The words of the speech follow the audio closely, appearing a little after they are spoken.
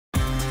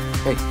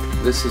Hey,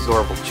 this is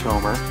Orville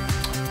Chomer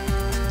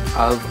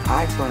of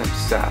iPhone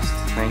Obsessed.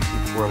 Thank you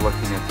for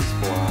looking at this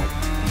blog.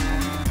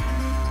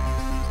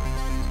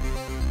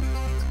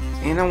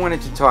 And I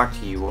wanted to talk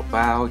to you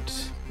about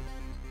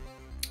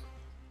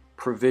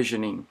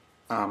provisioning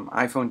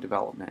iPhone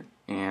development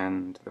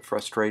and the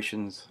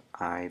frustrations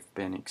I've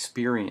been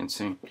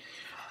experiencing.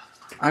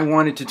 I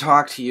wanted to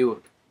talk to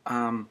you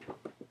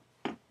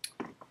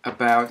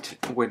about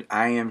what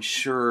I am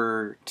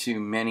sure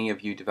to many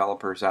of you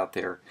developers out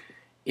there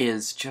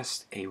is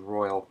just a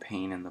royal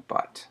pain in the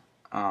butt.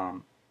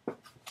 To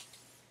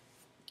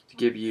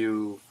give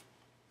you,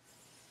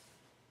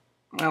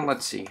 well,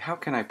 let's see, how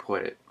can I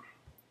put it?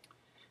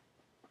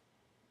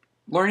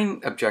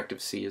 Learning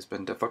Objective-C has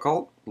been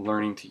difficult.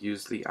 Learning to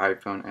use the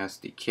iPhone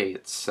SDK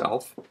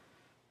itself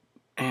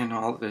and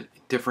all the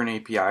different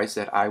APIs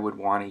that I would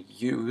want to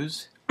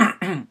use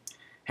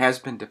has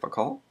been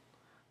difficult.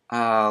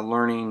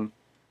 Learning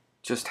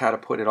just how to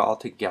put it all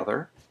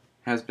together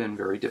has been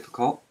very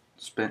difficult.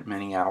 Spent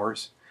many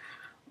hours.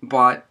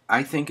 But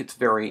I think it's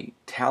very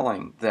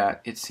telling that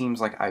it seems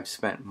like I've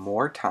spent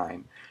more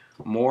time,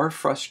 more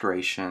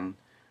frustration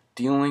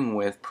dealing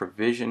with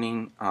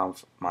provisioning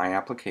of my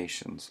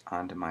applications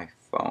onto my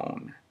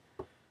phone.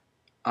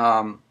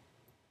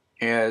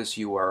 As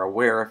you are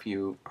aware, if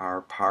you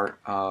are part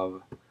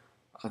of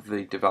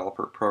the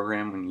developer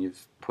program, when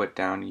you've put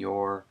down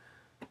your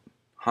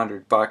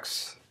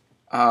 $100,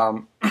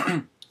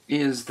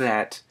 is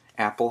that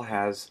Apple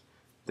has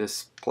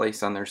this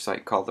place on their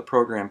site called the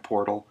Program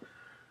Portal,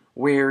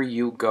 where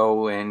you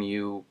go and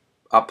you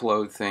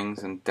upload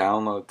things and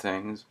download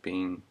things,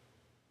 being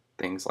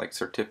things like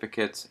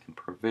certificates and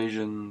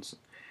provisions.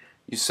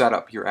 You set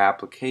up your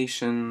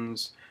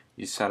applications,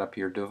 you set up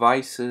your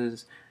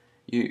devices,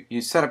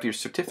 you set up your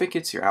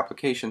certificates, your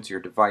applications, your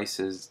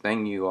devices,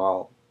 then you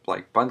all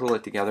bundle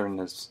it together in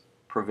this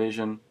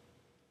provision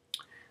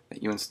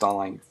that you install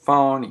on your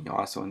phone, and you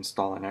also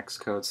install in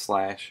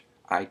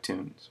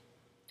Xcode/iTunes.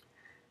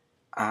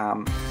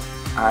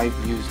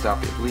 I've used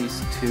up at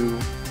least two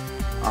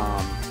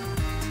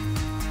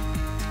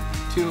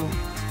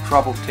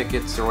trouble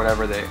tickets or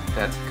whatever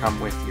that come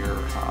with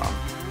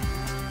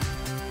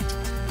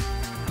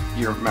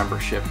your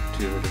membership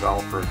to the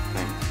developer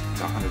thing.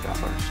 It's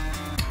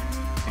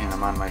 $100, and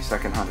I'm on my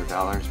second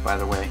 $100, by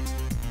the way.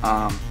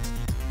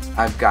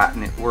 I've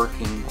gotten it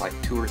working like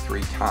 2 or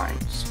 3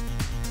 times,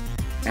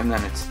 and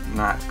then it's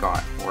not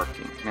got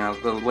working. Now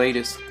the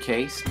latest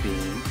case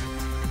being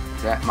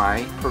that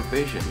my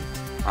provision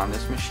on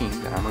this machine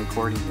that I'm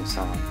recording this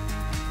on,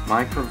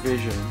 my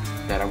provision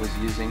that I was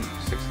using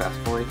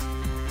successfully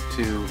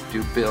to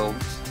do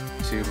builds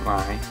to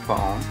my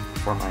phone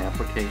for my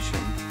application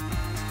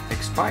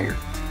expired.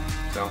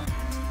 So,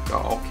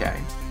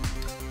 okay.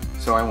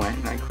 So I went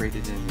and I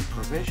created a new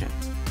provision.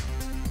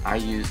 I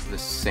used the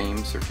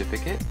same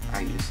certificate,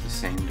 I used the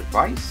same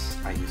device,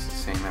 I used the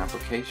same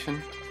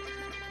application,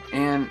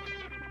 and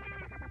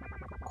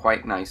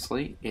quite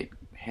nicely it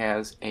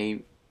has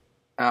a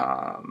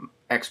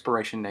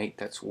expiration date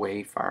that's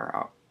way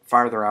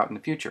farther out in the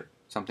future.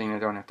 Something I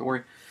don't have to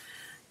worry.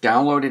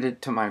 Downloaded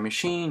it to my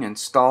machine,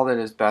 installed it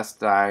as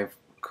best I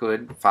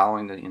could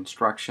following the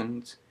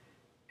instructions,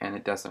 and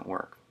it doesn't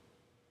work.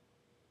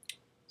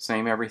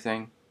 Same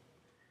everything,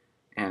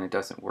 and it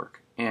doesn't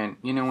work. And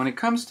you know, when it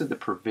comes to the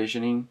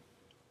provisioning,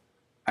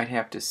 I'd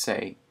have to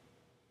say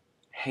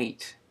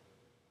hate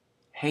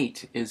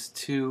is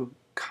too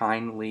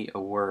kindly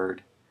a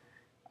word.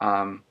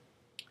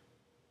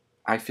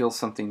 I feel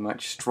something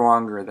much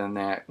stronger than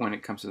that when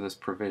it comes to this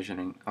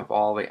provisioning of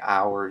all the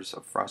hours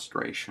of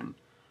frustration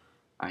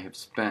I have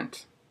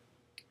spent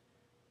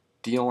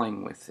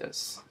dealing with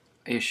this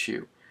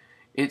issue.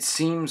 It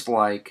seems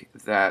like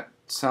that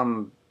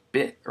some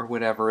bit or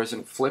whatever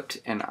isn't flipped,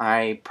 and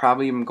I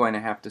probably am going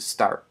to have to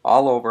start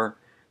all over,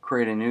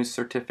 create a new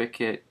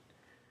certificate,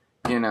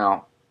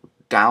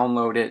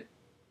 download it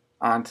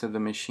onto the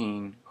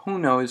machine. Who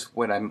knows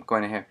what I'm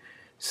going to have.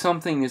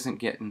 Something isn't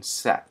getting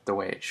set the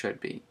way it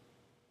should be.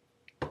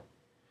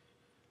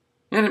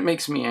 And it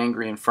makes me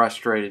angry and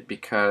frustrated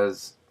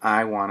because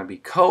I want to be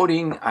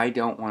coding. I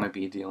don't want to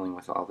be dealing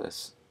with all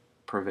this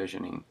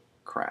provisioning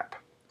crap.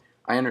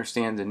 I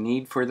understand the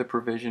need for the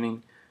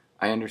provisioning.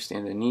 I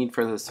understand the need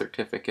for the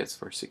certificates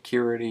for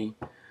security,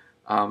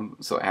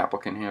 so Apple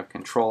can have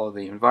control of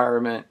the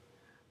environment,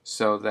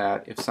 so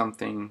that if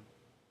something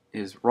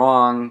is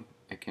wrong,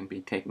 it can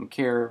be taken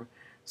care of,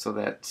 so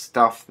that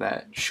stuff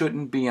that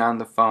shouldn't be on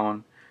the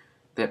phone,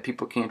 that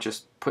people can't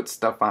just put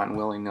stuff on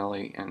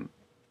willy-nilly, and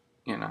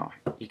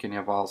you can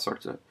have all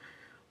sorts of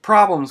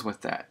problems with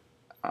that.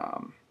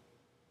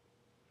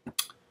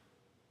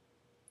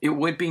 It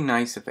would be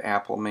nice if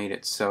Apple made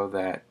it so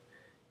that,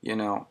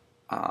 in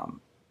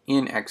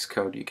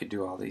Xcode you could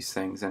do all these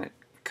things, and it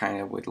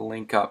kind of would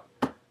link up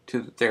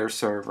to their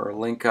server,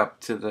 link up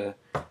to the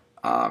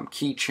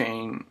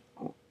keychain,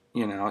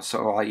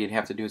 so all you'd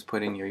have to do is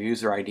put in your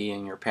user ID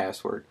and your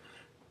password,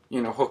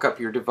 hook up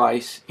your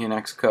device in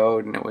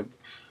Xcode, and it would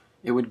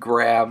It would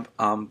grab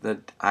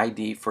the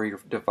ID for your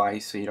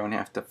device, so you don't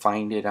have to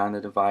find it on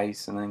the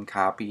device and then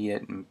copy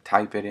it and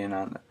type it in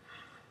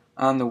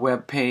on the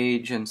web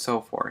page and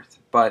so forth.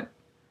 But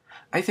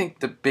I think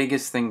the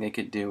biggest thing they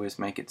could do is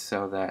make it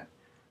so that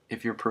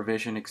if your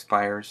provision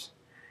expires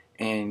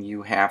and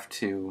you have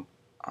to,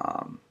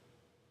 um,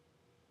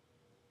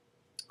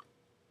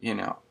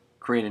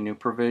 create a new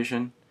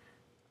provision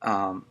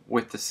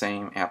with the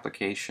same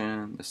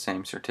application, the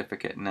same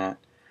certificate, and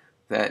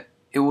that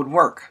it would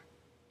work.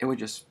 It would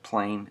just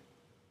plain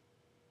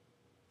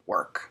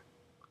work.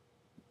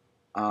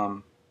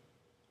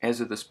 As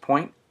of this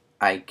point,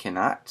 I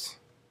cannot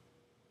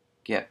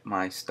get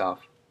my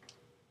stuff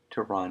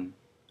to run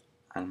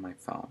on my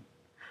phone.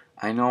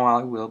 I know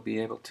I will be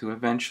able to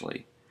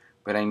eventually,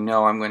 but I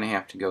know I'm going to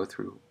have to go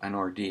through an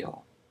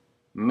ordeal.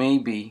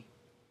 Maybe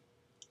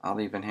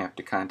I'll even have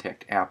to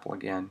contact Apple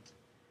again,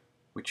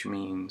 which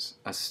means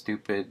a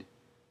stupid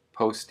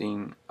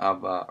posting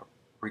of a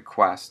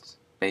request,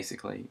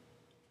 basically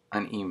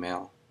an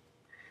email,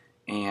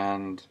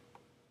 and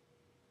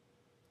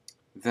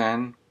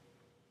then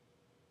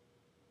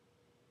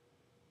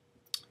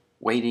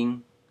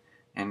waiting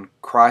and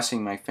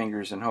crossing my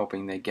fingers and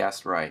hoping they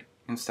guessed right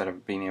instead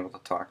of being able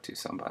to talk to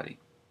somebody.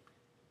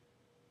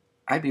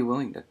 I'd be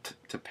willing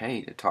to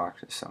pay to talk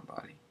to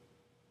somebody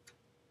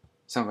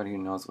who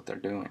knows what they're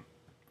doing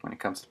when it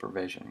comes to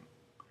provisioning.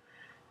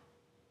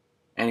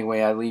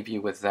 Anyway, I leave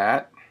you with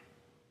that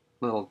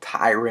little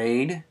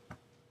tirade,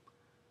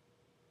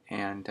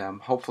 and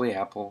hopefully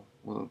Apple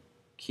will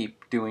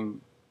keep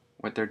doing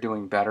what they're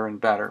doing better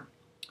and better.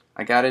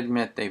 I gotta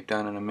admit, they've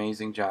done an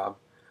amazing job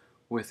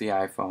with the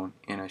iPhone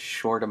in a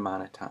short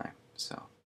amount of time. So